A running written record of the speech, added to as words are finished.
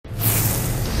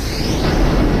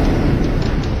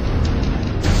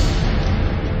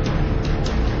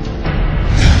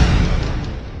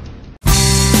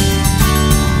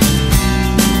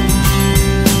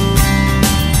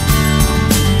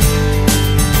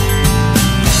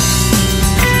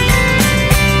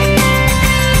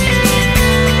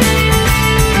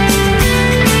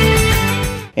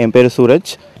என் பேர்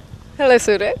Suraj. Hello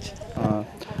Suraj.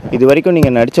 இது வரைக்கும்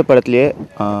நீங்கள் நடித்த படத்துலேயே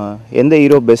எந்த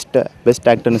ஹீரோ பெஸ்ட்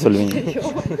ஆக்டர்னு சொல்லுவீங்க?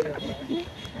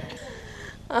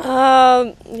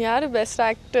 யார் best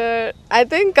actor? I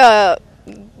think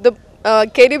the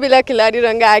Kedi Billa Killadi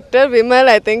Ranga actor Vimal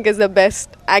I think is the best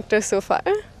actor so far.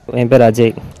 என் பேர்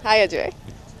அஜய். Hi Ajay.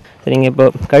 நீங்கள் இப்போ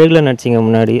கழுகில் நடிச்சிங்க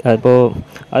முன்னாடி,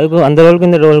 அதுக்கும் அந்த ரோலுக்கும்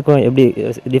இந்த ரோலுக்கும் எப்படி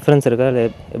டிஃப்ரென்ஸ் இருக்கா, இல்லை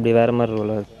எப்படி வேறு மாதிரி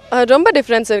ரோலாக? ரொம்ப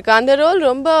டிஃப்ரென்ஸ் இருக்குது. அந்த ரோல்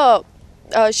ரொம்ப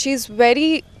she is very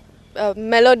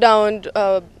mellow down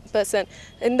person.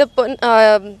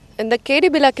 இந்த கேடி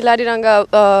பில்லா கில்லாடி ரங்கா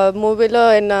மூவியில்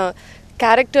என்ன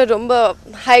கேரக்டர் ரொம்ப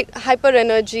ஹைப்பர்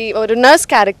எனர்ஜி, ஒரு நர்ஸ்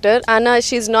கேரக்டர். ஆனால்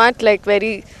she is not like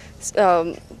very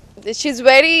she's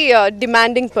very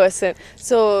demanding person,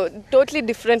 so totally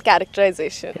different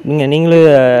characterization. நீங்களும்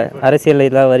அரசியல்ல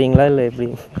இதா வரீங்களா இல்ல எப்படி?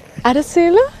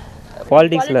 அரசியல்ல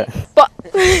பாலிடிக்ஸ்ல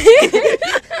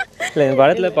இல்ல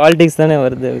படத்துல பாலிடிக்ஸ் தானே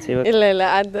வருது. இல்ல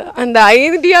அந்த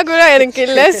ஐடியா கூட எனக்கு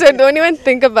இல்ல, so don't even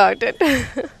think about it.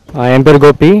 என் பேர்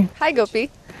கோபி. Hi Gopi.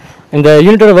 இந்த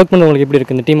யூனிட்டோட வர்க் பண்ண உங்களுக்கு எப்படி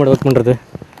இருக்கு, இந்த டீமோட வர்க் பண்றது?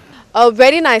 A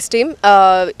very nice team.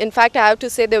 In fact, I have to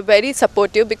say they're very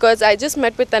supportive because I just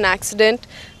met with an accident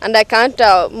and I can't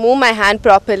move my hand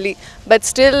properly. But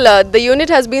still, the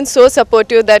unit has been so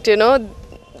supportive that, you know,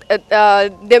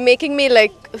 they're making me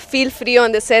like feel free on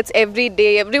the sets every day.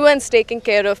 Everyone's taking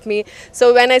care of me. So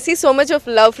when I see so much of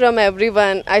love from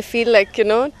everyone, I feel like, you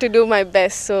know, to do my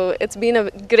best. So it's been a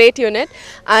great unit,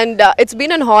 and it's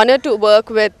been an honor to work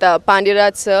with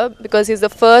Pandiraj sir because he's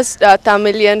the first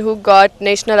Tamilian who got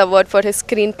national award for his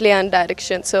screenplay and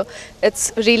direction. So it's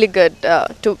really good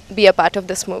to be a part of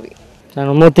this movie. And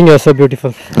one more thing, you're so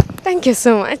beautiful. Thank you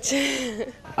so much.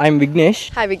 I'm Vignesh.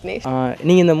 Hi Vignesh.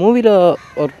 நீங்கள் இந்த மூவியில்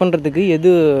work பண்ணுறதுக்கு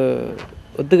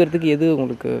ஒத்துக்கிறதுக்கு எது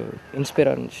உங்களுக்கு inspire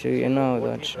ஆச்சு, என்ன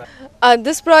ஆச்சு?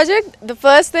 This project, the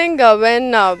first thing when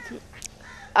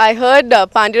I heard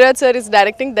Pandiraj sir is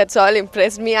directing, that's all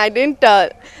impressed me. I didn't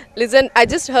listen, I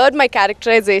just heard my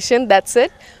characterization, that's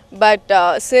it. But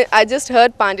I just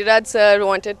heard Pandiraj sir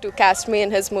wanted to cast me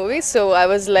in his movie, so I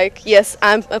was like, yes,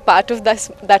 I'm a part of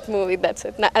that movie, that's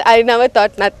it. I never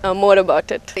thought more about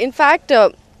it. In fact,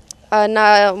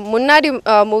 நான் முன்னாடி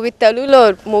movie தெலுங்குல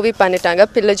ஒரு movie பண்ணிட்டாங்க,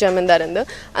 பிள்ளை ஜமீன்தார்.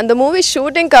 அந்த movie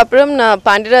ஷூட்டிங்க்கு அப்புறம் நான்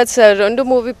Pandiraj sir 2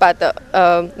 movie பார்த்தேன்.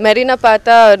 மெரினா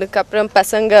பார்த்தா, அதுக்கப்புறம்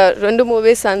பசங்க 2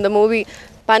 மூவிஸ். அந்த மூவி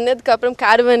பண்ணதுக்கப்புறம்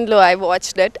கேரவன்ல I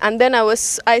watched it and then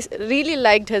I really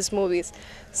liked his movies.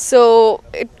 So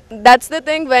that's the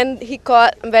thing, when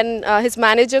his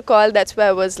manager called, that's why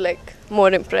I was like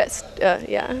more impressed.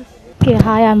 Yeah. Okay,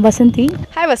 hi, I'm Vasanthi.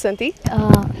 Hi Vasanthi.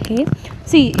 Okay.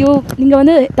 See, நீங்க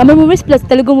வந்து Tamil movies plus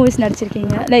Telugu movies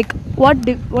நடிச்சிருக்கீங்க. Like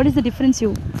what is the difference you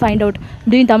find out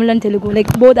between Tamil and Telugu?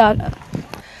 Like both are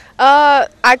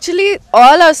actually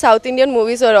all our South Indian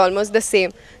movies are almost the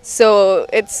same. So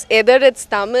it's either it's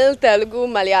Tamil, Telugu,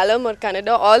 Malayalam or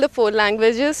Kannada, all the 4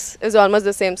 languages is almost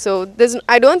the same. So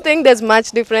I don't think there's much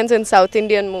difference in South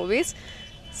Indian movies.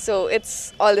 So it's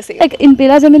all the same. Like in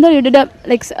Pila Zamindar you did a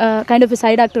kind of a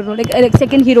side actor role, like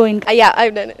second heroine. Yeah,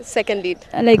 I've done it, second lead.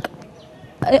 Like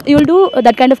you'll do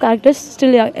that kind of characters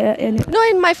still? No,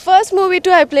 in my first movie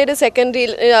too I played a second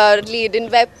lead. In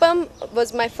Veppam was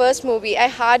my first movie. I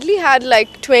hardly had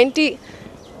like 20.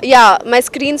 Yeah, my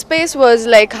screen space was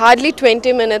like hardly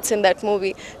 20 minutes in that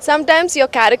movie. Sometimes your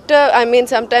character,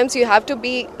 sometimes you have to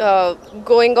be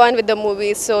going on with the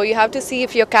movie, so you have to see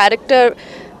if your character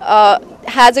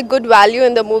has a good value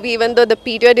in the movie, even though the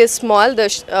period is small, the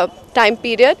time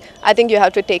period. I think you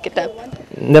have to take it up.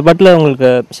 இந்த படத்தில் உங்களுக்கு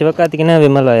சிவகார்த்திகேயனா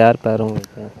விமலா யார் பேர்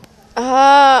உங்களுக்கு?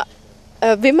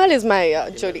 Vimal is my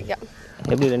jodi. Yeah.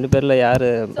 எப்படி ரெண்டு பேர்ல யார்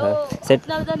செட்?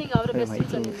 நீங்க அவரை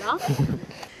பெஸ்ட் சொல்றீங்களா?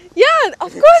 Yeah,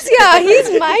 of course, yeah. He's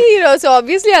my hero, so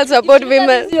obviously I'll support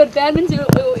Vimal. Your parents, you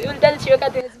will tell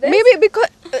Sivakarthikeyan is best? Maybe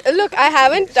because, look, I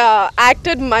haven't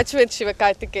acted much with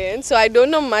Sivakarthikeyan, so I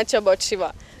don't know much about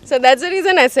Shiva. So that's the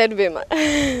reason I said Vimal.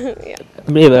 Yeah.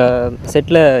 எப்படி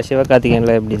settle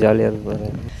சிவகார்த்திகேயனில் எப்படி ஜாலியாக இருப்பாரு?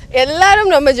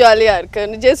 எல்லாரும் ரொம்ப ஜாலியாக இருக்கு.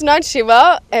 Just not Shiva,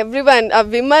 everyone.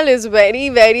 Vimal is very,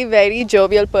 very, very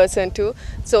jovial person too.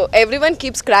 So everyone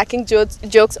keeps cracking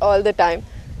jokes all the time.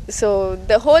 So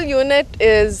the whole unit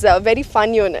is a very fun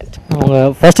unit. அவங்க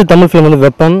first Tamil film வந்து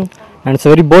வெப்பம், and it's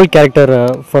a very bold character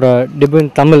for a debut in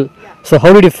Tamil. So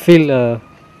how did you feel?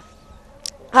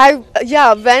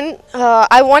 When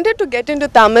I wanted to get into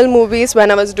Tamil movies when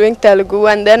I was doing Telugu,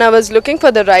 and then I was looking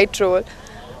for the right role.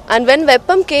 And when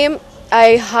Veppam came, I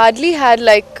hardly had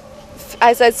like,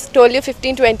 as I told you,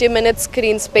 15-20 minutes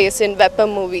screen space in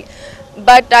Veppam movie.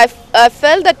 But I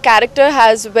felt that character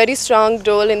has very strong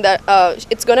role in that.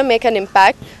 It's going to make an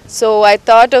impact. So I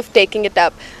thought of taking it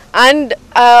up. And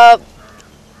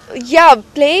Yeah,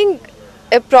 playing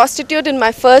a prostitute in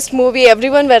my first movie,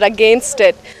 everyone were against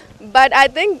it. But I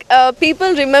think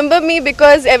people remember me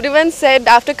because everyone said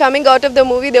after coming out of the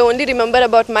movie, they only remember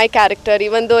about my character,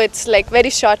 even though it's like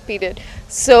very short period.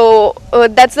 So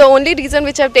that's the only reason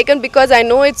which I've taken, because I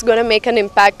know it's going to make an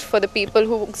impact for the people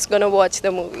who's going to watch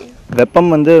the movie. வெப்பம்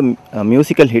வந்து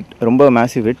musical hit, ரொம்ப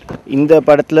massive hit. இந்த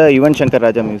படத்தில் Yuvan Shankar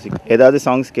Raja music ஏதாவது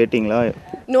songs கேட்டிங்களா?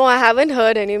 No, I haven't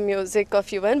heard any music of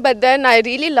Yuvan, but then I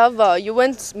really love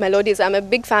Yuvan's melodies. I'm a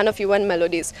big fan of Yuvan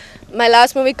melodies. My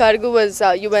last movie, Kargu, was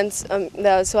Yuvan's,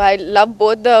 so I love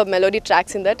both the melody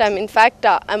tracks in that. In fact,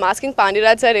 I'm asking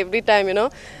Pandiraj sir every time,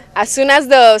 as soon as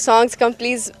the songs come,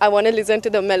 please, I want to listen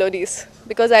to the melodies,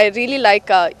 because I really like,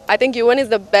 I think Yuvan is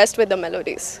the best with the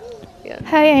melodies. Yeah.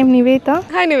 Hi, I'm Nivedita.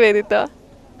 Hi, Nivedita.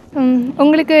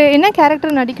 உங்களுக்கு என்ன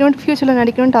character நடிக்கணும், ஃபியூச்சரில்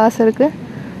நடிக்கணும்னு ஆசை இருக்குது?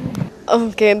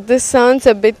 Okay, this sounds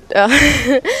a bit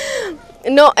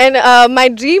no, and my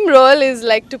dream role is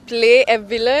like to play a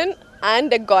villain and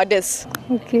a goddess.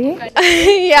 Okay.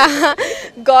 Yeah,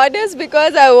 goddess,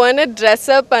 because I want to dress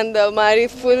up and the Mari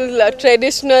full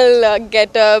traditional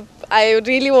get up. I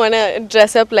really want to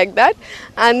dress up like that,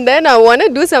 and then I want to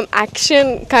do some action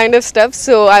kind of stuff,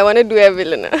 so I want to do a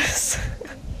villainess.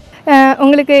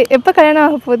 உங்களுக்கு எப்போ கல்யாணம்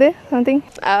ஆக போகுது? Something?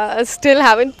 Still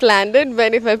haven't planned it,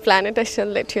 but if I plan it, I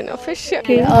shall let you know for sure.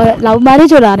 Okay, love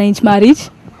marriage or arranged marriage?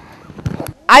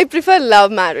 I prefer love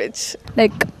marriage.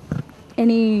 Like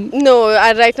any? No,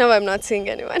 right now I'm not seeing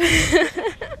anyone.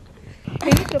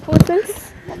 Any proposals?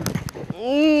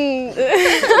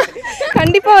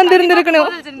 கண்டிப்பாக வந்திருந்துருக்கணும்.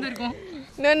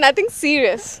 No, nothing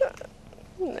serious.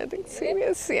 Nothing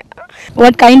serious, yeah.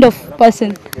 What kind of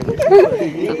person?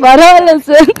 Varala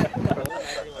sir.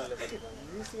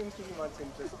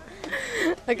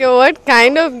 Okay, what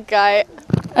kind of guy?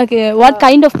 Okay, what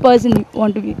kind of person you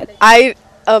want to be?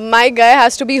 My guy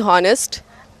has to be honest,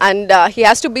 and he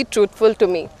has to be truthful to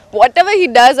me. Whatever he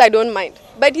does, I don't mind.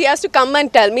 But he has to come and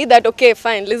tell me that, okay,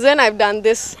 fine, listen, I've done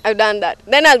this, I've done that.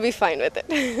 Then I'll be fine with it.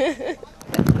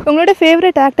 உங்களோட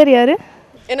favourite actor யார்?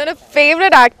 என்னோட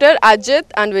favourite actor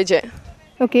Ajith and Vijay.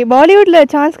 Okay, பாலிவுட்டில்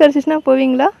chance கிடச்சிச்சுன்னா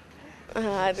போவீங்களா?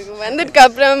 அதுக்கு வந்ததுக்கு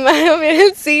அப்புறம்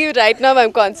we'll see. Right now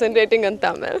I'm concentrating on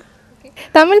Tamil.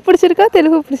 Tamil பிடிச்சிருக்கா,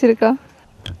 தெலுங்கு பிடிச்சிருக்கா?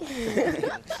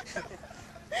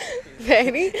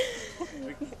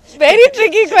 Very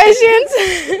tricky questions.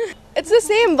 It's the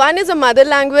same. One is a mother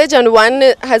language and one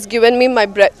has given me my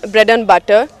bread and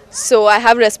butter. So I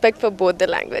have respect for both the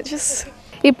languages.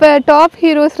 இப்போ top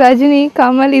heroes Rajini,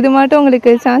 Kamal, இது மட்டும்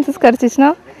உங்களுக்கு chances கிடச்சிச்சுன்னா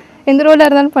எந்த ரோலாக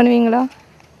இருந்தாலும் பண்ணுவீங்களா?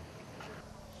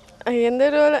 எந்த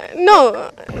role? No.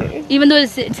 Even though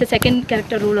it's a second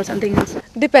character role or something else.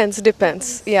 Depends.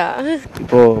 Yeah.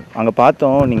 இப்போது அங்கே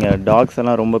பார்த்தோம் நீங்கள் டாக்ஸ்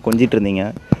எல்லாம் ரொம்ப கொஞ்சிட்டு இருந்தீங்க.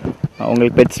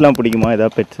 உங்களுக்கு பெட்ஸ்லாம் பிடிக்குமா?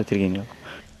 ஏதாவது பெட்ஸ் வச்சுருக்கீங்களா?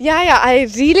 Yeah, I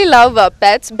really love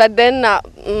pets, but then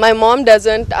my mom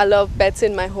doesn't allow pets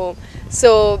in my home. So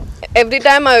every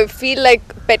time I feel like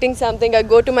petting something, I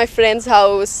go to my friend's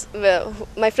house.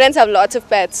 My friends have lots of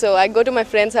pets, so I go to my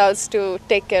friend's house to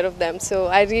take care of them. So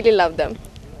I really love them.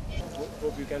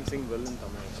 Hope you can sing well in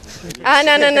Tamil.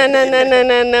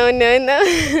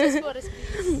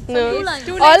 No.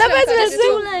 No. All of us will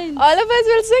sing. All of us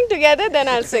will sing together. Then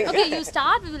I'll sing. Okay, you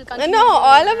start. We will continue. No,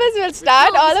 all of us will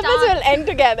start. All of us will end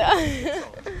together.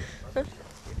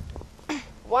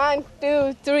 1, 2,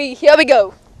 3. Here we go.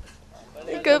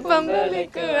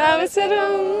 பம்பலுக்கு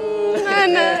அவசரம்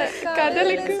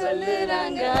கடலுக்கு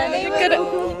சொல்லுறாங்க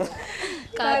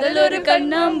காதல் ஒரு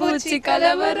கண்ணாம்பூச்சி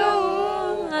கலவரம்,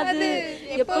 அது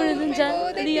எப்பொழுதும்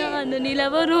ஜாலியான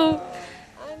நிலவரும்,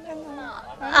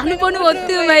 அனுபவம்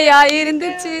ஒத்துமையா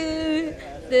இருந்துச்சு,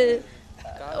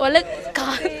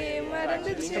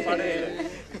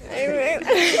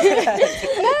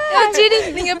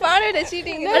 நீங்க பாடுற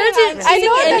சீட்டிங்.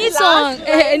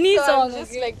 எனி சாங்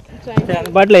அந்த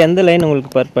பாட்டில் எந்த லைன்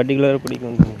உங்களுக்கு பர்டிகுலராக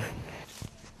பிடிக்கும்?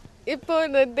 இப்போ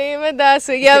இந்த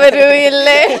தேவதாஸ் எவரும்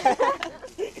இல்லை.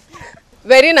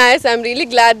 Very nice. I'm really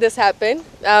glad this happened.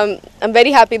 I'm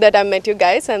very happy that I met you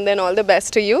guys, and then all the best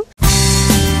to you.